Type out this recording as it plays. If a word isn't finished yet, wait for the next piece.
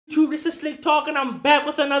This is Slik Talk and I'm back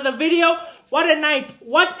with another video. What a night.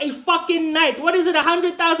 What a fucking night. What is it,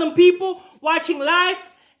 100,000 people watching live?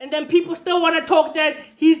 And then people still want to talk that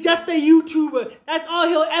he's just a YouTuber. That's all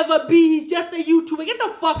he'll ever be. He's just a YouTuber. Get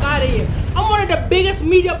the fuck out of here. I'm one of the biggest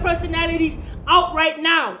media personalities out right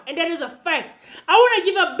now, and that is a fact. I want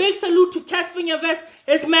to give a big salute to Cassper Nyovest,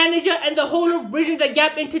 his manager, and the whole of Bridging the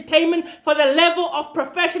Gap Entertainment for the level of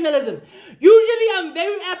professionalism. Usually, I'm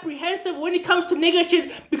very apprehensive when it comes to nigga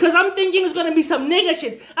shit because I'm thinking it's going to be some nigga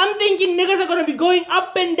shit. I'm thinking niggas are going to be going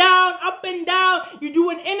up and down, up and down. You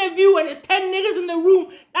do an interview and there's 10 niggas in the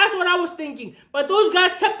room. That's what I was thinking. But those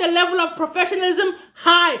guys kept the level of professionalism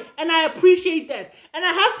high, and I appreciate that. And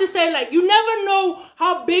I have to say, like, you never know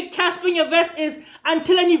how big Cassper Nyovest is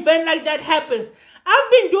until an event like that happens.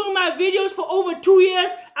 I've been doing my videos for over 2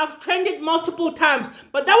 years. I've trended multiple times,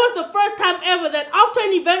 but that was the first time ever that after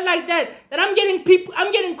an event like that, I'm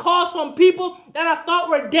getting calls from people that I thought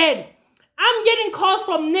were dead. I'm getting calls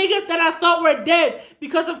from niggas that I thought were dead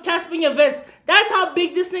because of Cassper Nyovest. That's how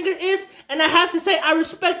big this nigga is, and I have to say I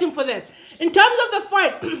respect him for that. In terms of the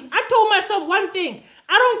fight, I told myself one thing.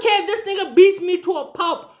 I don't care if this nigga beats me to a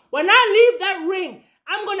pulp. When I leave that ring,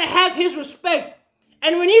 I'm gonna have his respect.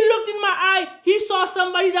 And when he looked in my eye, he saw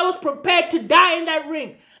somebody that was prepared to die in that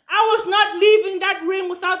ring. I was not leaving that ring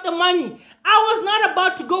without the money. I was not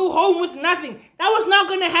about to go home with nothing. That was not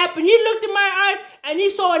going to happen. He looked in my eyes and he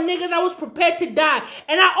saw a nigga that was prepared to die.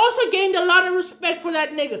 And I also gained a lot of respect for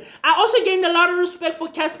that nigga. I also gained a lot of respect for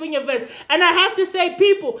Cassper Nyovest. And I have to say,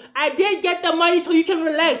 people, I did get the money so you can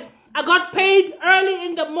relax. I got paid early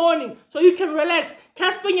in the morning so you can relax.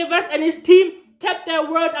 Cassper Nyovest and his team kept their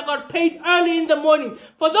word. I got paid early in the morning.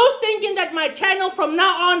 For those thinking that my channel from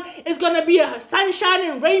now on is gonna be a sunshine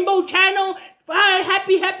and rainbow channel,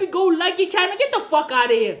 happy-go-lucky channel, get the fuck out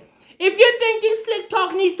of here. If you're thinking Slik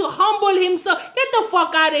Talk needs to humble himself, get the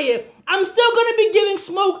fuck out of here. I'm still gonna be giving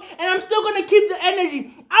smoke and I'm still gonna keep the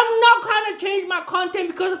energy. I'm not gonna change my content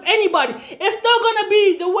because of anybody. It's still gonna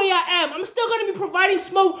be the way I am. I'm still gonna be providing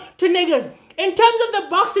smoke to niggas. In terms of the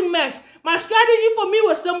boxing match, my strategy for me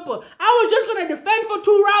was simple. I was just going to defend for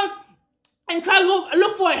 2 rounds and try to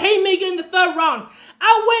look for a haymaker in the 3rd round.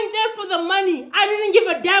 I went there for the money. I didn't give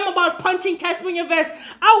a damn about punching Cassper Nyovest.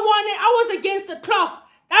 I was against the clock.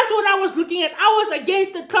 That's what I was looking at. I was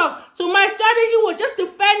against the clock. So my strategy was just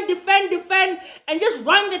defend, and just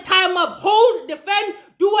run the time up. Hold, defend,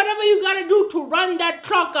 do whatever you gotta do to run that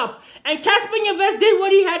clock up. And Cassper Nyovest did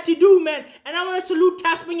what he had to do, man. And I want to salute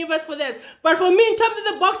Cassper Nyovest for that. But for me, in terms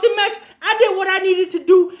of the boxing match, I did what I needed to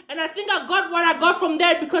do. And I think I got what I got from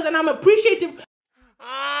that and I'm appreciative.